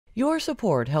Your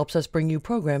support helps us bring you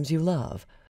programs you love.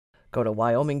 Go to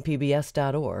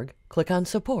wyomingpbs.org, click on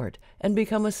Support, and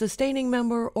become a sustaining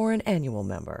member or an annual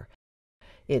member.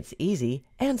 It's easy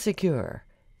and secure.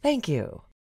 Thank you.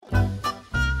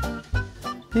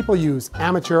 People use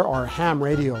amateur or ham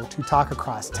radio to talk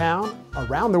across town,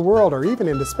 around the world, or even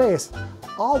into space,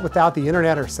 all without the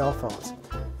internet or cell phones.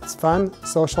 It's fun,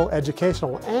 social,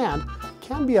 educational, and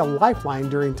can be a lifeline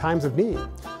during times of need.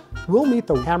 We'll meet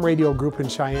the ham radio group in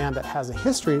Cheyenne that has a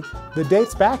history that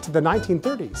dates back to the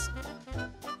 1930s.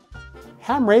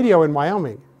 Ham radio in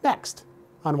Wyoming, next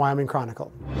on Wyoming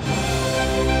Chronicle.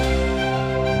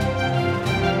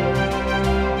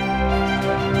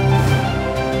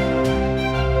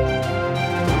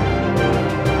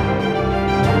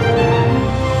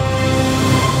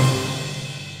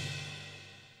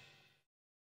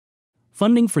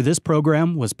 Funding for this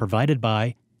program was provided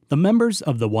by the members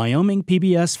of the Wyoming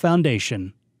PBS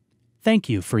Foundation. Thank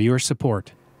you for your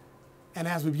support. And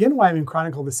as we begin Wyoming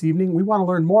Chronicle this evening, we want to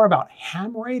learn more about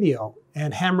ham radio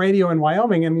and ham radio in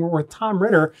Wyoming, and we're with Tom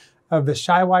Ritter of the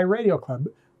Cheyenne Radio Club.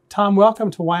 Tom, welcome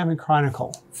to Wyoming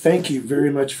Chronicle. Thank you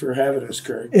very much for having us,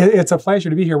 Craig. It's a pleasure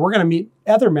to be here. We're going to meet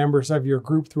other members of your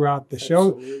group throughout the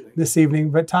show this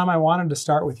evening, but Tom, I wanted to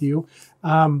start with you.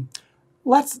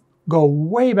 Let's go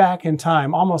way back in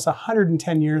time, almost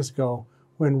 110 years ago,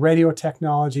 when radio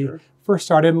technology first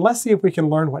started. And let's see if we can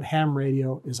learn what ham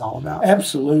radio is all about.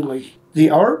 Absolutely.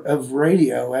 The art of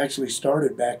radio actually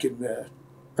started back in the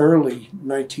early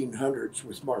 1900s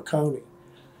with Marconi.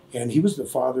 And he was the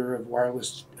father of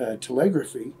wireless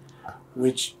telegraphy,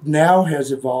 which now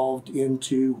has evolved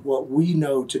into what we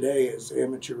know today as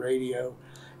amateur radio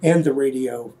and the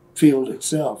radio field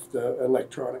itself, the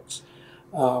electronics.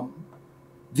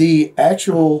 The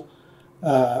actual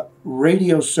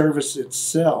radio service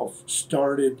itself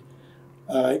started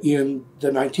in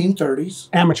the 1930s.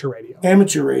 Amateur radio.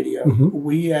 Amateur radio. Mm-hmm.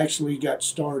 We actually got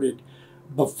started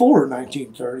before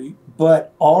 1930,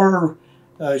 but our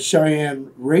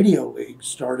Cheyenne Radio League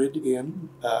started in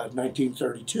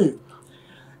 1932.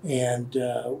 And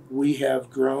we have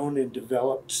grown and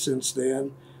developed since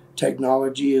then.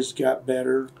 Technology has got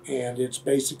better, and it's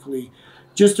basically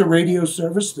just a radio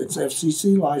service that's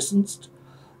FCC licensed,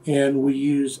 and we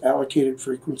use allocated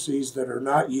frequencies that are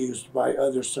not used by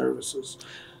other services,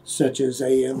 such as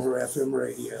AM or FM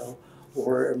radio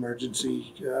or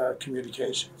emergency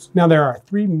communications. Now, there are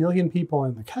 3 million people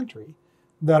in the country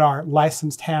that are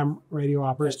licensed ham radio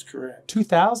operators. That's correct.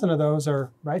 2,000 of those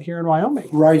are right here in Wyoming.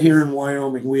 Right here in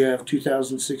Wyoming. We have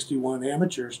 2,061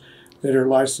 amateurs that are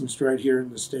licensed right here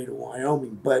in the state of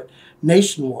Wyoming, but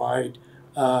nationwide,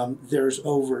 there's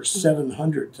over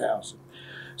 700,000.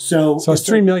 So it's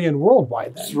 3 million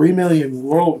worldwide then. 3 million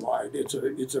worldwide.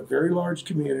 It's a very large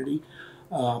community,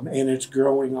 and it's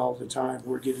growing all the time.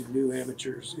 We're getting new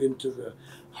amateurs into the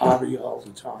hobby all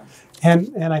the time.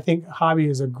 And I think hobby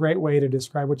is a great way to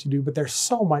describe what you do, but there's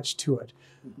so much to it.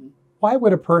 Mm-hmm. Why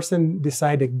would a person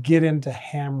decide to get into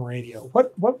ham radio?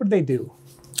 What would they do?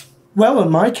 Well, in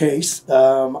my case,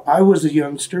 I was a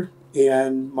youngster,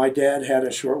 and my dad had a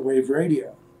shortwave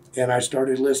radio, and I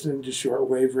started listening to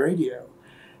shortwave radio.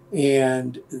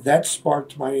 And that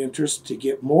sparked my interest to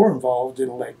get more involved in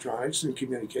electronics and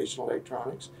communication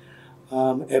electronics.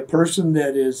 A person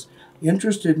that is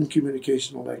interested in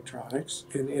communication electronics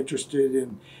and interested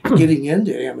in getting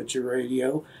into amateur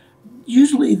radio,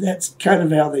 usually that's kind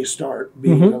of how they start,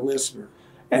 being a listener,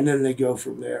 and then they go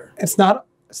from there. It's not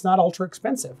ultra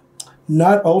expensive.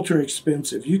 Not ultra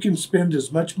expensive. You can spend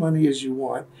as much money as you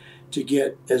want to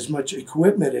get as much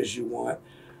equipment as you want,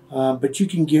 but you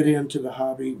can get into the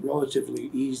hobby relatively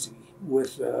easy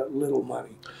with little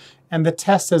money. And the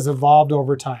test has evolved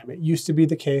over time. It used to be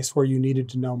the case where you needed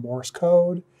to know Morse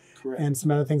code. Correct. And some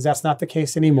other things. That's not the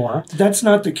case anymore. That's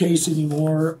not the case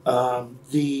anymore.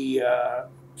 The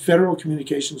Federal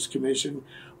Communications Commission,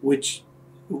 which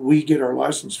we get our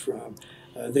license from,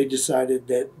 they decided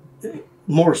that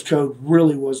Morse code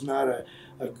really was not a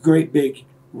great big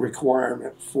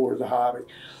requirement for the hobby.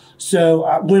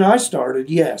 So when I started,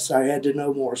 yes, I had to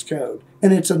know Morse code,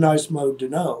 and it's a nice mode to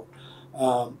know,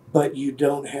 but you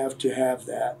don't have to have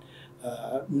that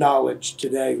knowledge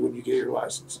today when you get your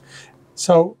license.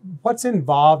 So what's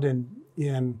involved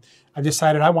in I've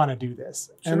decided I want to do this,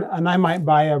 Sure. and I might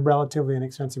buy a relatively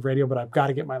inexpensive radio, but I've got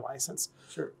to get my license.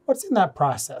 Sure. What's in that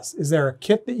process? Is there a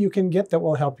kit that you can get that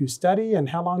will help you study, and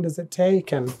how long does it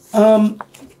take? And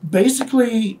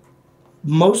basically,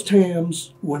 most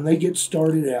hams, when they get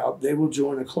started out, they will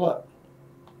join a club.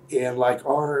 And like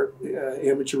our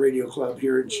amateur radio club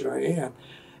here in Cheyenne,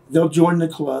 they'll join the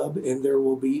club, and there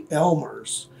will be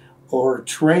Elmers or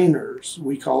trainers.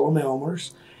 We call them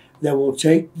Elmers. that will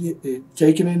take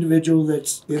an individual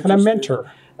that's Kind of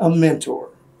mentor. a mentor,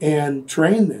 and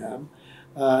train them.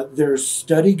 There's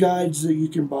study guides that you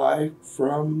can buy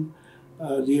from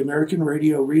the American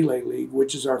Radio Relay League,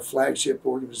 which is our flagship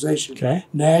organization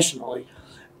nationally,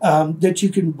 that you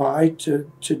can buy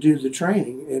to do the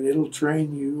training, and it'll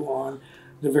train you on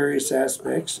the various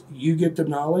aspects. You get the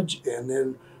knowledge, and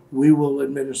then we will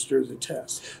administer the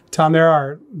test. Tom, there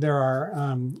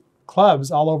are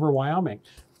clubs all over Wyoming.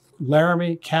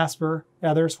 Laramie, Casper,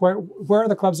 others. Where are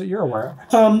the clubs that you're aware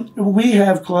of? We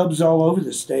have clubs all over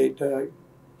the state.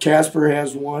 Casper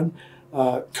has one.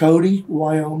 Cody,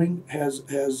 Wyoming has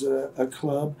a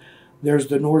club. There's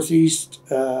the Northeast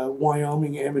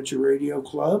Wyoming Amateur Radio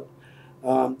Club.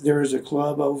 There is a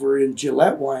club over in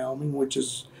Gillette, Wyoming, which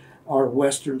is our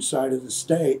western side of the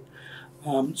state.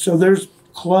 So there's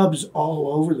clubs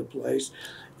all over the place.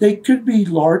 They could be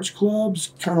large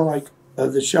clubs, kind of like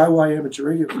the Cheyenne Amateur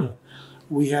Radio Club.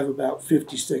 We have about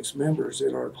 56 members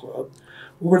in our club.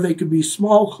 Or they could be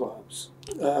small clubs,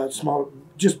 small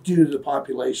just due to the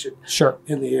population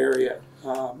in the area.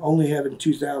 Only having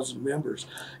 2,000 members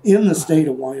in the state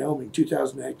of Wyoming,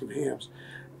 2,000 active hams,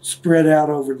 spread out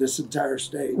over this entire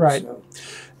state. Right. So.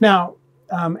 Now,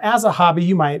 as a hobby,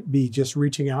 you might be just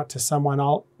reaching out to someone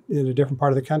in a different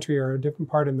part of the country or a different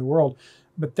part in the world.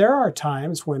 But there are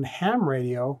times when ham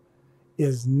radio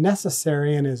is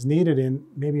necessary and is needed in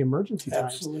maybe emergency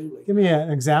times. Absolutely. Give me an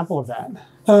example of that.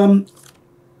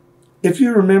 If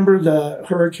you remember the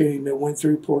hurricane that went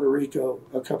through Puerto Rico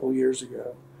a couple years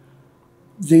ago,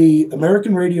 the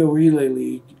American Radio Relay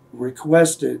League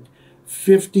requested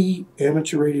 50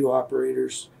 amateur radio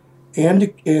operators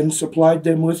and supplied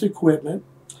them with equipment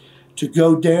to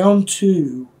go down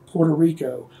to Puerto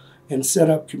Rico and set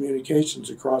up communications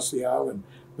across the island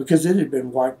because it had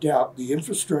been wiped out. The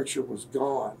infrastructure was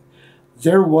gone.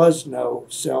 There was no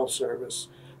cell service.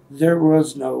 There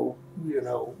was no,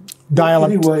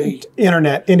 dial-up,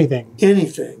 internet, anything.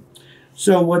 Anything.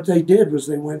 So what they did was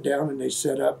they went down and they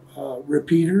set up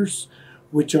repeaters,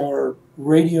 which are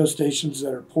radio stations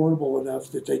that are portable enough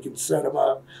that they can set them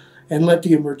up and let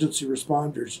the emergency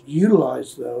responders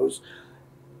utilize those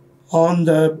on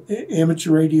the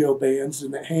amateur radio bands,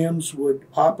 and the hams would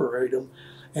operate them,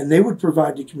 and they would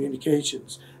provide the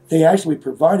communications. They actually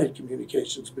provided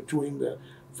communications between the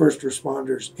first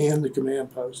responders and the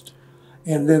command post.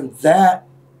 And then that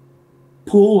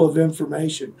pool of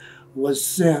information was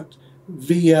sent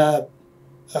via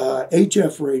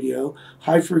HF radio,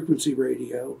 high frequency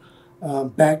radio,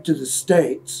 back to the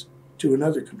States to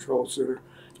another control center,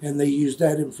 and they used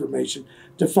that information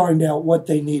to find out what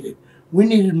they needed. We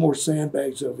needed more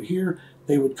sandbags over here.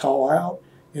 They would call out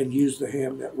and use the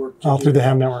ham network. All through the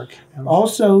ham network.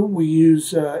 Also, we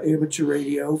use amateur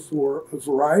radio for a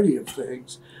variety of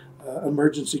things,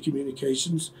 emergency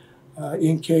communications,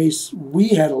 in case we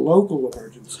had a local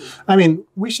emergency. I mean,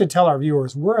 we should tell our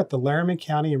viewers, we're at the Laramie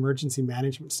County Emergency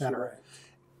Management Center. Right.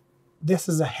 This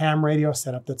is a ham radio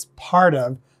setup that's part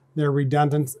of their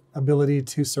redundant ability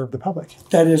to serve the public.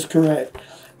 That is correct.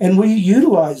 And we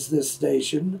utilize this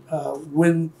station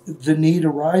when the need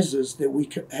arises that we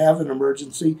have an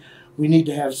emergency. We need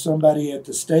to have somebody at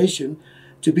the station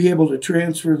to be able to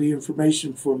transfer the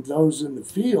information from those in the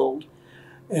field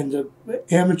and the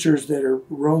amateurs that are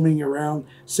roaming around,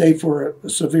 say for a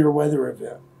severe weather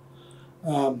event.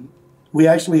 We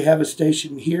actually have a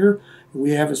station here.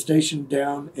 We have a station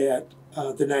down at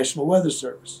the National Weather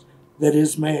Service that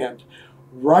is manned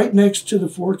right next to the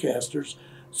forecasters.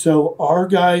 So our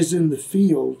guys in the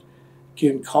field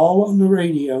can call on the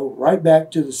radio right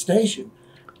back to the station.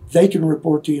 They can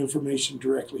report the information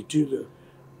directly to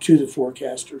the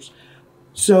forecasters.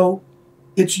 So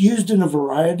it's used in a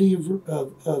variety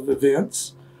of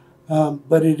events,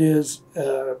 but it is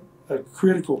a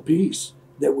critical piece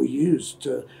that we use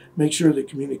to make sure that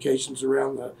communications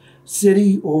around the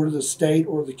city or the state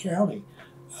or the county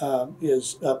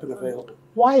is up and available.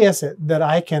 Why is it that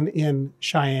I can, in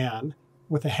Cheyenne,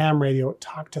 with a ham radio,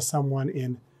 talk to someone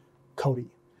in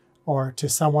Cody or to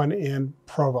someone in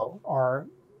Provo or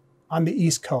on the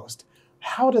East Coast?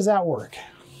 How does that work?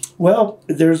 Well,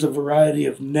 there's a variety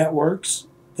of networks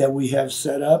that we have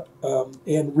set up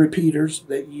and repeaters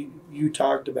that you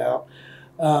talked about.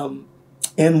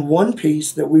 And one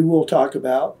piece that we will talk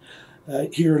about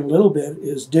here in a little bit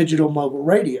is digital mobile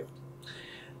radio.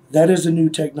 That is a new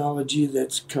technology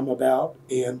that's come about,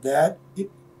 and that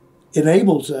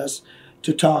enables us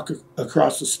to talk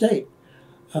across the state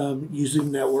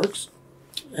using networks.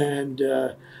 And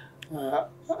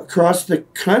across the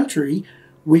country,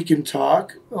 we can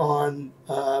talk on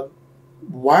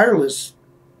wireless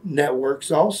networks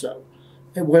also.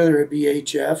 whether it be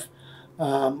HF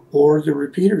or the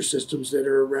repeater systems that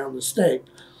are around the state.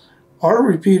 Our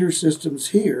repeater systems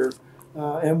here,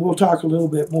 and we'll talk a little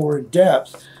bit more in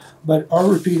depth, but our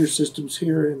repeater systems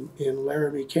here in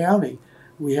Laramie County,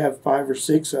 we have 5 or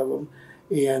 6 of them,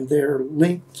 and they're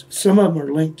linked. Some of them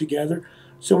are linked together,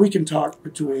 so we can talk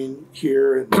between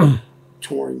here and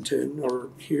Torrington, or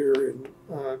here and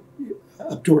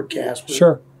up toward Casper.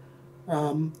 Sure.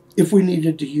 If we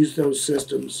needed to use those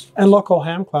systems. And local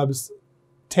ham clubs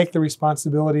take the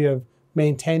responsibility of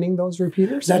maintaining those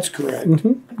repeaters? That's correct.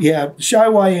 Yeah,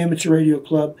 Cheyenne Amateur Radio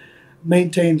Club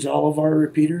maintains all of our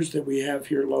repeaters that we have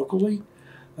here locally,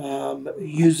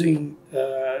 using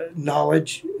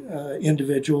knowledge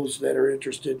individuals that are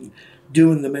interested in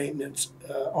doing the maintenance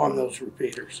on those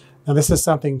repeaters. Now, this is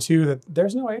something, too, that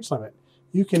there's no age limit.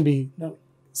 You can be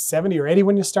 70 or 80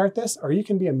 when you start this, or you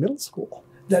can be in middle school.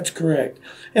 That's correct.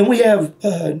 And we have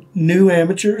new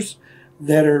amateurs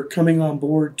that are coming on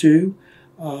board, too,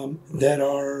 that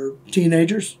are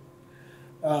teenagers.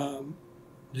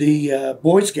 The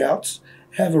Boy Scouts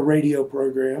have a radio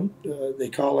program. They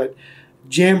call it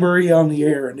Jamboree on the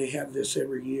Air, and they have this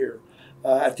every year.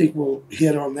 I think we'll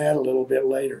hit on that a little bit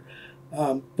later.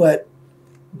 But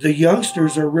the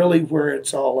youngsters are really where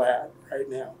it's all at right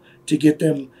now, to get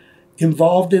them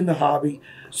involved in the hobby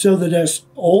so that us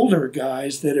older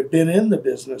guys that have been in the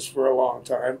business for a long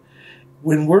time,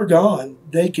 when we're gone,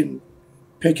 they can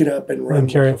pick it up and run. And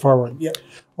carry it forward. Yep.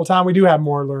 Well, Tom, we do have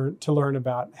more to learn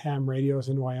about ham radios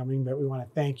in Wyoming, but we want to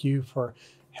thank you for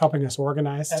helping us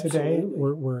organize today.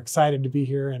 We're excited to be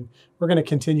here, and we're going to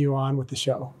continue on with the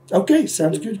show. Okay,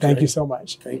 sounds good. Thank you so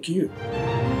much. Thank you.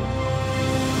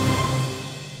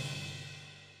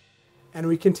 And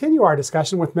we continue our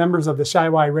discussion with members of the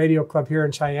Cheyenne Radio Club here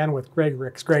in Cheyenne with Greg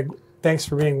Ricks. Greg, thanks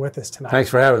for being with us tonight. Thanks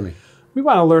for having me. We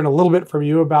want to learn a little bit from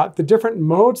you about the different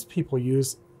modes people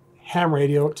use ham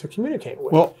radio to communicate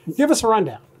with. Well, give us a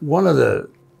rundown. One of the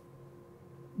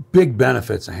big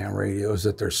benefits of ham radio is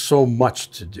that there's so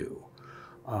much to do.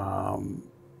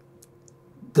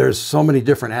 There's so many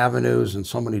different avenues and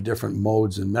so many different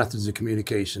modes and methods of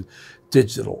communication,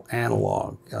 digital,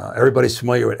 analog. Everybody's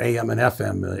familiar with AM and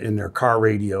FM in their car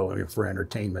radio for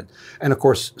entertainment. And of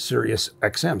course, Sirius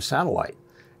XM, satellite.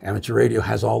 Amateur radio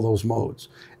has all those modes,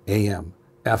 AM,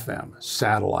 FM,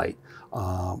 satellite.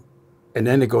 And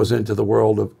then it goes into the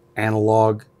world of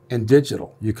analog and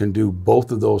digital. You can do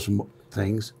both of those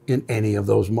things in any of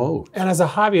those modes. And as a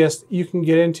hobbyist, you can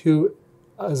get into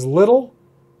as little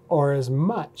or as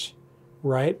much,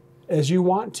 right, as you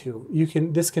want to.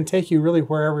 This can take you really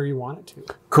wherever you want it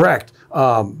to. Correct.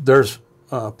 There's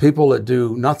people that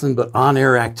do nothing but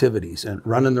on-air activities and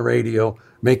running the radio,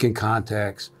 making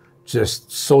contacts,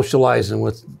 just socializing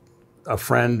with a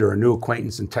friend or a new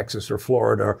acquaintance in Texas or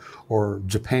Florida or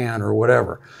Japan or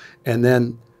whatever. And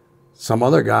then some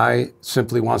other guy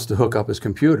simply wants to hook up his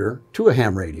computer to a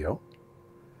ham radio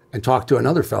and talk to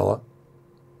another fella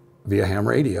via ham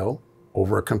radio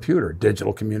over a computer,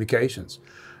 digital communications.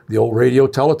 The old radio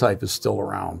teletype is still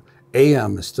around.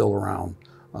 AM is still around.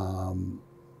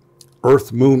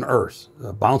 Earth, moon, earth,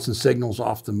 bouncing signals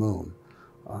off the moon.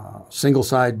 Single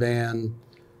sideband,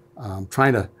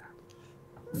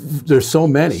 there's so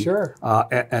many. Sure.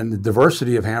 And the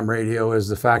diversity of ham radio is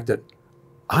the fact that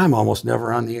I'm almost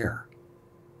never on the air.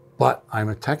 But I'm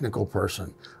a technical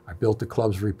person. I built the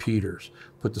club's repeaters,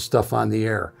 put the stuff on the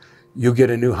air. You get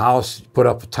a new house, put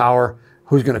up a tower,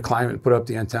 who's going to climb it and put up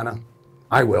the antenna?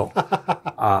 I will.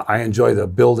 I enjoy the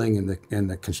building and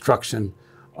the construction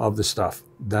of the stuff.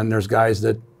 Then there's guys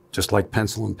that just like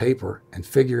pencil and paper and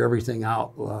figure everything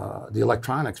out, the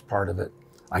electronics part of it.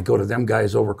 I go to them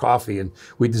guys over coffee, and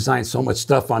we design so much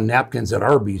stuff on napkins at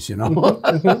Arby's, you know.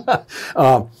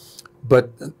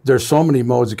 But there's so many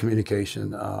modes of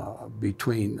communication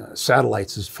between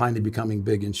satellites is finally becoming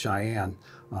big in Cheyenne.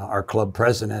 Our club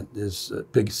president is a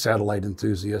big satellite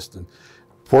enthusiast, and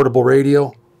portable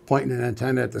radio, pointing an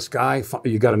antenna at the sky.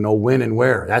 You got to know when and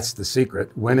where. That's the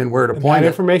secret. When and where to point that it.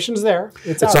 Information's there.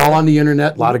 It's all on the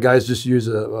internet. A lot of guys just use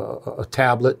a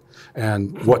tablet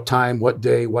and what time, what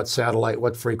day, what satellite,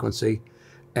 what frequency.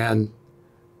 And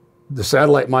the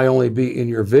satellite might only be in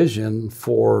your vision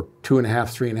for 2.5,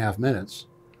 3.5 minutes,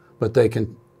 but they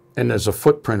can, and there's a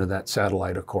footprint of that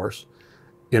satellite, of course.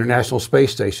 International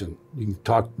Space Station, you can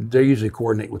talk, they usually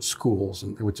coordinate with schools,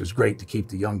 which is great to keep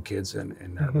the young kids in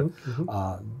there.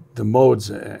 The modes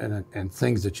and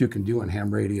things that you can do in ham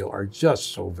radio are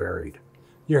just so varied.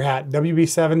 Your hat,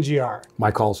 WB7GR.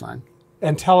 My call sign.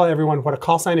 And tell everyone what a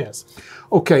call sign is.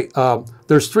 Okay,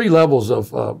 there's 3 levels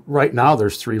of, right now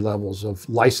there's 3 levels of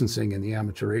licensing in the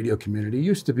amateur radio community. It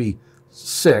used to be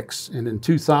 6, and in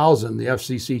 2000 the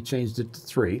FCC changed it to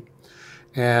 3.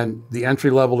 And the entry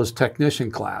level is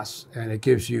technician class, and it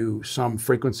gives you some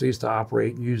frequencies to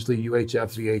operate, usually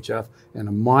UHF, VHF, and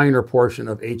a minor portion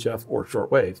of HF or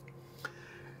shortwave.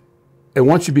 And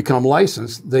once you become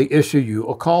licensed, they issue you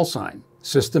a call sign.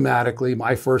 Systematically,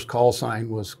 my first call sign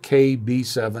was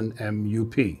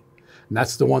KB7MUP. And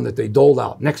that's the one that they doled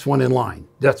out. Next one in line.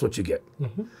 That's what you get.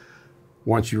 Mm-hmm.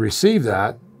 Once you receive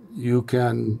that, you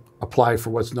can apply for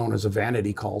what's known as a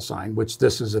vanity call sign, which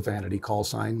this is a vanity call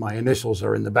sign. My initials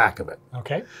are in the back of it.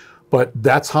 Okay. But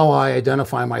that's how I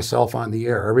identify myself on the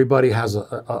air. Everybody has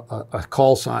a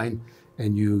call sign,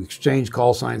 and you exchange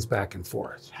call signs back and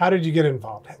forth. How did you get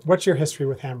involved? What's your history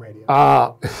with ham radio?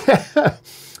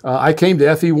 I came to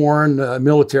F.E. Warren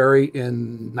military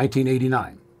in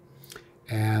 1989.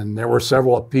 And there were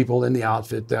several people in the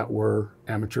outfit that were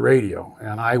amateur radio.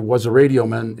 And I was a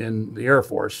radioman in the Air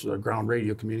Force, ground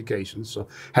radio communications, so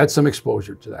had some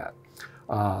exposure to that.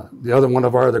 The other one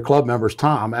of our other club members,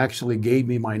 Tom, actually gave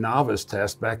me my novice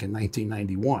test back in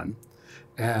 1991.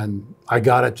 And I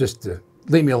got it just to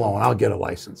leave me alone, I'll get a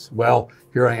license. Well,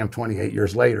 here I am 28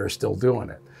 years later, still doing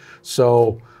it.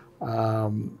 So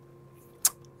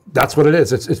that's what it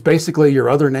is. It's basically your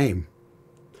other name.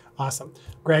 Awesome.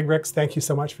 Greg, Ricks, thank you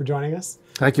so much for joining us.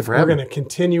 Thank you for having me. We're going to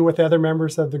continue with other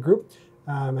members of the group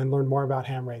and learn more about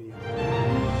ham radio.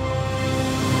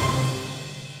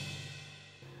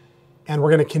 And we're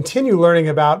going to continue learning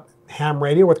about ham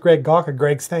radio with Greg Galka.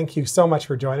 Greg, thank you so much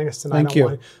for joining us tonight. Thank you.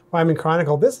 On Wyoming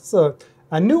Chronicle. This is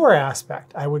a newer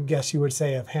aspect, I would guess you would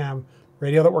say, of ham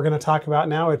radio that we're going to talk about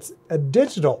now. It's a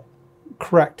digital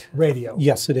Correct. radio.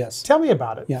 Yes, it is. Tell me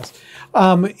about it. Yes.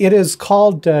 It is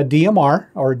called DMR,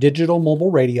 or Digital Mobile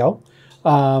Radio.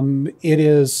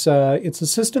 It's a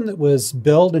system that was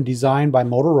built and designed by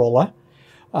Motorola.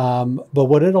 But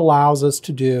what it allows us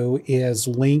to do is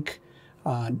link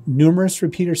numerous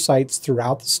repeater sites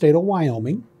throughout the state of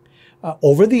Wyoming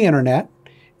over the internet.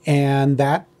 And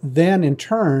that then in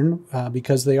turn,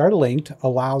 because they are linked,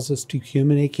 allows us to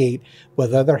communicate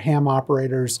with other ham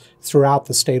operators throughout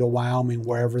the state of Wyoming,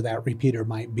 wherever that repeater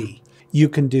might be. You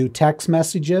can do text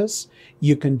messages,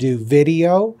 you can do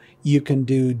video, you can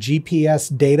do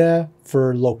GPS data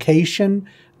for location.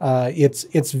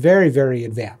 It's very, very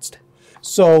advanced.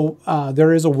 So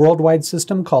there is a worldwide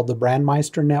system called the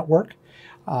Brandmeister Network.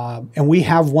 And we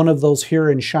have one of those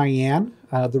here in Cheyenne.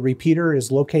 The repeater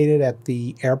is located at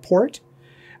the airport,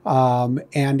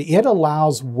 and it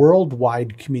allows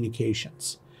worldwide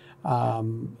communications.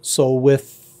 So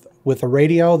with a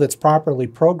radio that's properly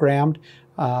programmed,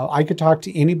 I could talk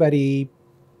to anybody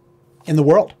in the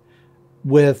world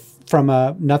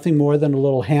from nothing more than a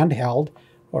little handheld,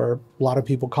 or a lot of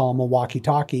people call them a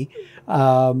walkie-talkie,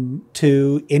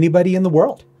 to anybody in the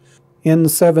world.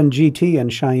 N7 GT in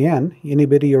Cheyenne.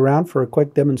 Anybody around for a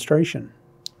quick demonstration?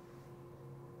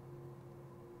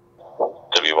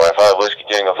 WY5 Whiskey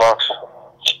Tango Fox.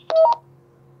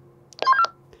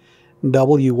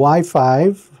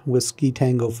 WY5 Whiskey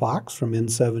Tango Fox from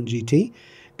N7 GT.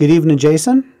 Good evening,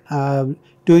 Jason.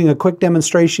 Doing a quick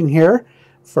demonstration here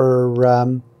for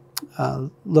a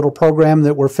little program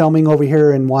that we're filming over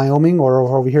here in Wyoming, or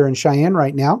over here in Cheyenne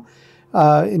right now.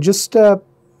 And just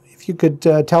if you could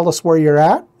tell us where you're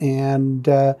at and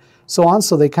so on,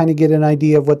 so they kind of get an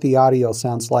idea of what the audio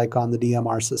sounds like on the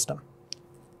DMR system.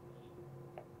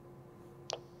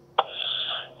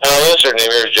 Yes, sir.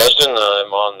 Name here is Justin.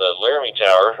 I'm on the Laramie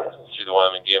Tower through the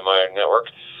Wyoming DMR network.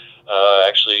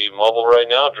 Actually mobile right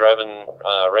now, driving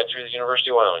right through the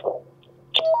University of Wyoming.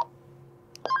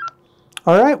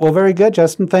 All right. Well, very good,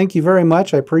 Justin. Thank you very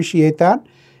much. I appreciate that.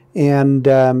 And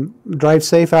drive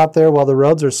safe out there while the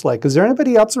roads are slick. Is there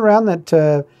anybody else around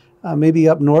that maybe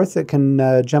up north that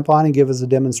can jump on and give us a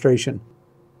demonstration?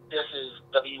 This is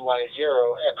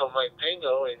WY0 Echo Mike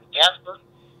Tango in Casper.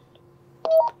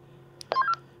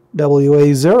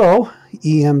 WA0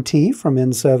 EMT from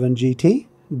N7 GT.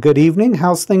 Good evening.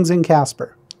 How's things in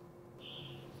Casper?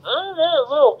 They're a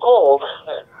little cold,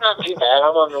 but not too bad.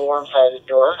 I'm on the warm side of the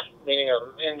door, meaning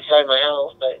I'm inside my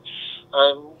house, but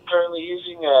I'm currently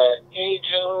using a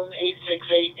A-Tone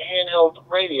 868 handheld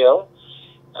radio.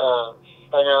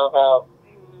 By now about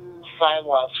 5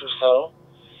 watts or so,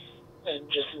 and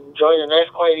just enjoying a nice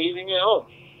quiet evening at home.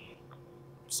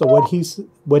 So what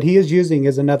he is using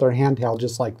is another handheld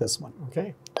just like this one.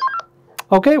 Okay.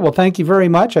 Okay, well, thank you very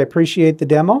much. I appreciate the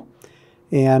demo.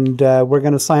 And we're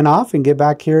going to sign off and get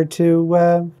back here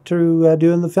to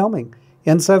doing the filming.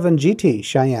 N7 GT,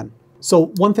 Cheyenne. So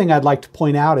one thing I'd like to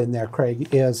point out in there, Craig,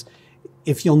 is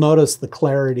if you'll notice the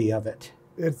clarity of it.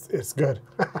 It's good.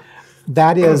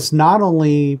 That is not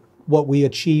only what we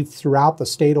achieved throughout the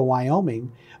state of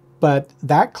Wyoming. But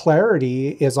that clarity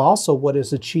is also what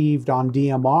is achieved on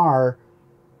DMR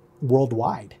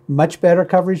worldwide. Much better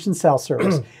coverage than cell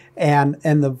service. And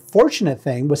the fortunate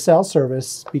thing with cell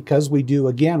service, because we do,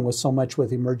 again, with so much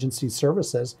with emergency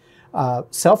services,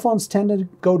 cell phones tend to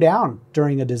go down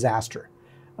during a disaster,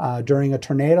 during a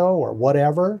tornado or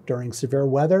whatever, during severe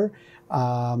weather.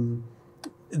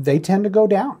 They tend to go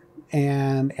down,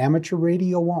 and amateur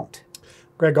radio won't.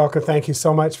 Greg Olka, thank you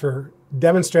so much for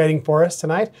demonstrating for us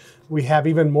tonight. We have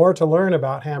even more to learn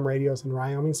about ham radios in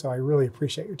Wyoming, so I really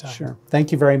appreciate your time. Sure.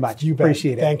 Thank you very much. You bet.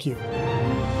 Appreciate it. Thank you.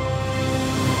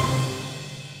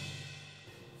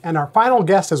 And our final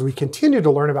guest as we continue to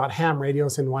learn about ham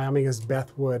radios in Wyoming is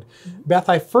Beth Wood. Beth,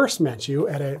 I first met you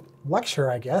at a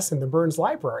lecture, I guess, in the Burns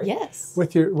Library. Yes.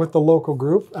 With the local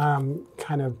group,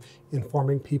 kind of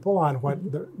informing people on what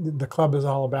the club is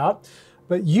all about.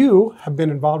 But you have been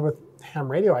involved with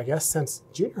ham radio, I guess, since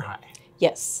junior high.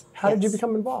 Yes. How did you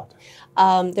become involved?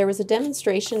 There was a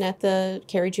demonstration at the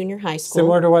Cary Junior High School.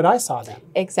 Similar to what I saw then.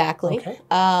 Exactly. Okay.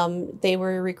 They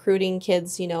were recruiting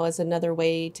kids, as another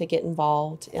way to get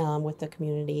involved with the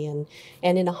community and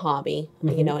in a hobby,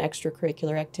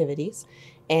 extracurricular activities.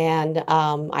 And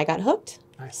I got hooked.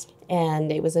 Nice.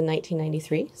 And it was in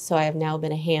 1993. So I have now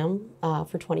been a ham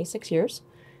for 26 years.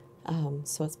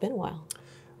 So it's been a while.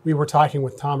 We were talking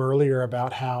with Tom earlier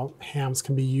about how hams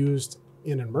can be used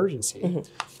in an emergency.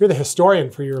 You're the historian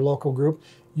for your local group.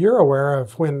 You're aware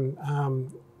of when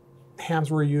hams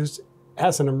were used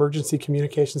as an emergency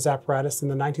communications apparatus in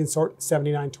the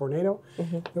 1979 tornado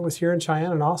that was here in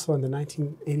Cheyenne, and also in the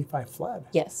 1985 flood.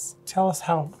 Yes. Tell us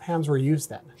how hams were used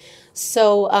then.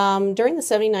 So during the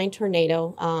 79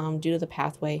 tornado, due to the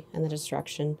pathway and the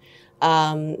destruction,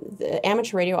 the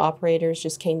amateur radio operators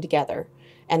just came together.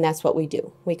 And that's what we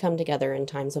do. We come together in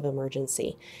times of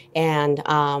emergency and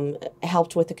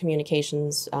helped with the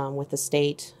communications with the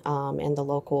state and the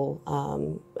local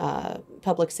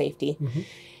public safety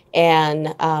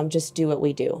and just do what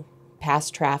we do. Pass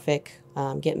traffic,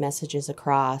 get messages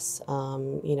across,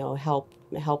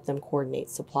 help them coordinate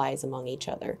supplies among each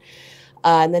other.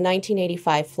 In the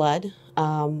 1985 flood,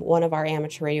 one of our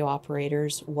amateur radio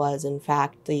operators was in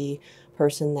fact the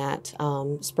person that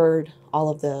spurred all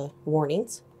of the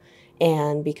warnings,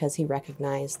 and because he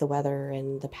recognized the weather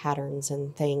and the patterns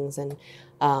and things, and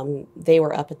they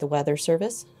were up at the weather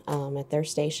service at their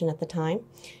station at the time,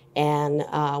 and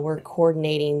were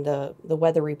coordinating the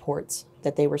weather reports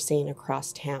that they were seeing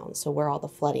across town, so where all the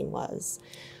flooding was,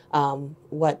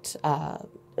 what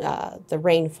the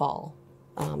rainfall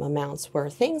amounts were,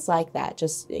 things like that.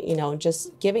 Just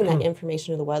giving that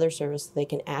information to the weather service so they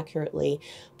can accurately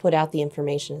put out the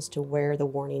information as to where the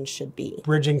warning should be.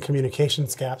 Bridging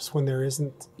communications gaps when there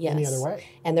isn't any other way.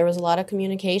 And there was a lot of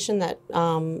communication that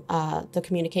the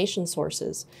communication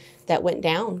sources that went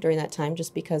down during that time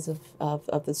just because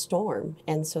of the storm.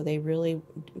 And so they really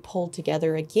pulled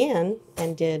together again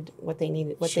and did what they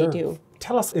needed, they do.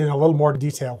 Tell us in a little more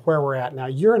detail where we're at now.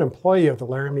 You're an employee of the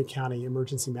Laramie County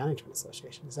Emergency Management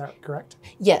Association. Is that correct?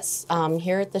 Yes.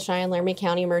 Here at the Cheyenne-Laramie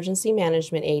County Emergency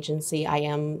Management Agency, I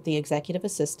am the executive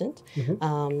assistant.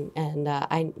 And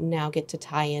I now get to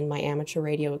tie in my amateur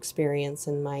radio experience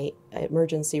and my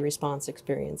emergency response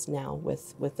experience now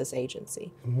with this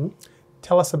agency.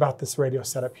 Tell us about this radio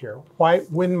setup here.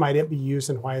 When might it be used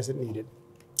and why is it needed?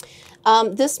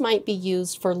 This might be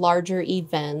used for larger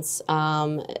events,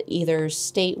 either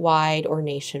statewide or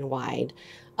nationwide.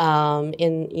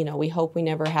 We hope we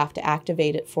never have to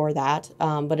activate it for that,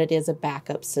 but it is a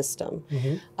backup system.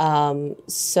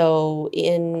 So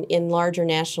in larger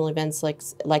national events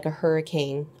like a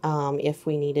hurricane, if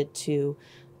we needed to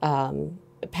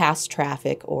pass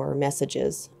traffic or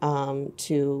messages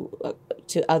to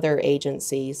other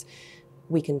agencies,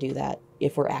 we can do that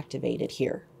if we're activated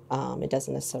here. It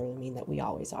doesn't necessarily mean that we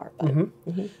always are. But,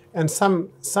 And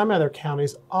some other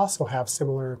counties also have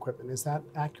similar equipment. Is that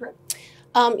accurate?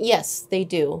 Yes, they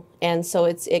do. And so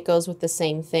it goes with the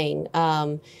same thing.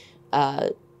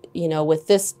 With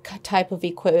this type of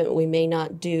equipment, we may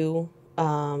not do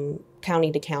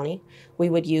county to county. We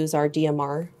would use our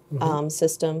DMR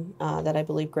system that I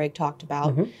believe Greg talked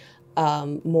about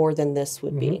more than this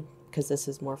would be, because this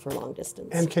is more for long distance.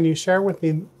 And can you share with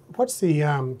me, what's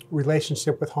the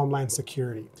relationship with Homeland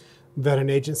Security that an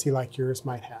agency like yours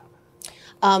might have?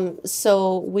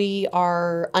 So we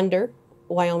are under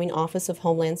Wyoming Office of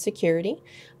Homeland Security.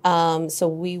 So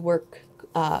we work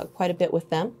quite a bit with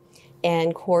them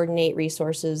and coordinate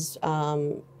resources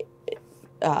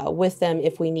with them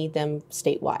if we need them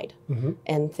statewide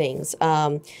and things.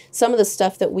 Some of the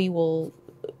stuff that we will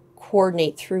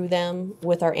coordinate through them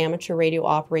with our amateur radio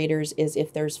operators is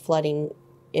if there's flooding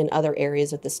in other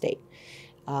areas of the state.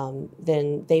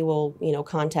 Then they will,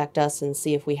 contact us and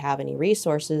see if we have any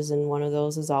resources. And one of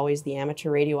those is always the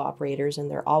amateur radio operators, and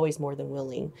they're always more than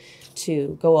willing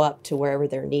to go up to wherever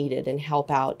they're needed and help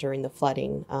out during the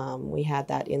flooding. We had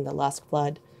that in the Lusk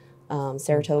flood,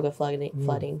 Saratoga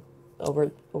flooding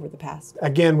over the past.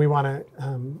 Again, we want to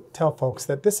tell folks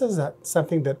that this is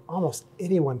something that almost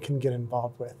anyone can get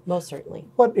involved with. Most certainly.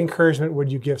 What encouragement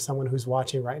would you give someone who's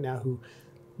watching right now who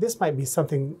this might be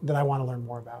something that I want to learn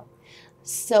more about?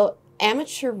 So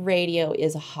amateur radio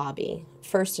is a hobby,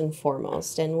 first and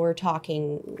foremost, and we're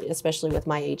talking, especially with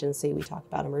my agency, we talk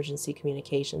about emergency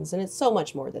communications, and it's so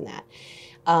much more than that.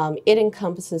 It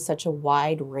encompasses such a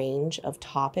wide range of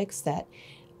topics that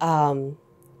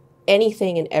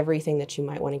anything and everything that you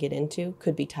might want to get into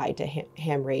could be tied to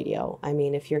ham radio. I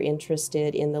mean, if you're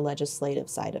interested in the legislative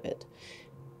side of it,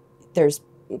 there's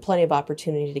plenty of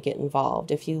opportunity to get involved.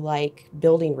 If you like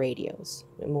building radios,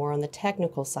 more on the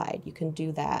technical side, you can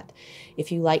do that.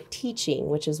 If you like teaching,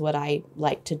 which is what I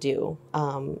like to do,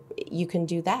 you can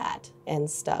do that and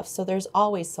stuff. So there's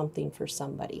always something for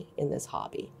somebody in this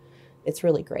hobby. It's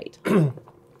really great.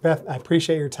 Beth, I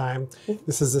appreciate your time.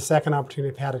 This is the second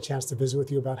opportunity I've had a chance to visit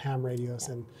with you about ham radios,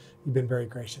 and you've been very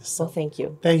gracious. So well, thank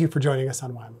you. Thank you for joining us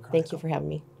on Wyoming Chronicle. Thank you for having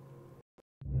me.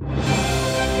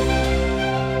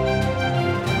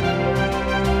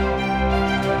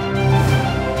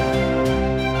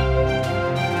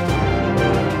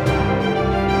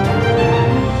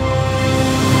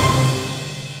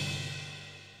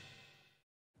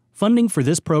 Funding for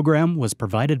this program was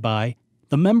provided by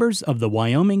the members of the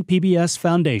Wyoming PBS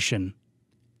Foundation.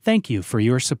 Thank you for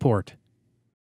your support.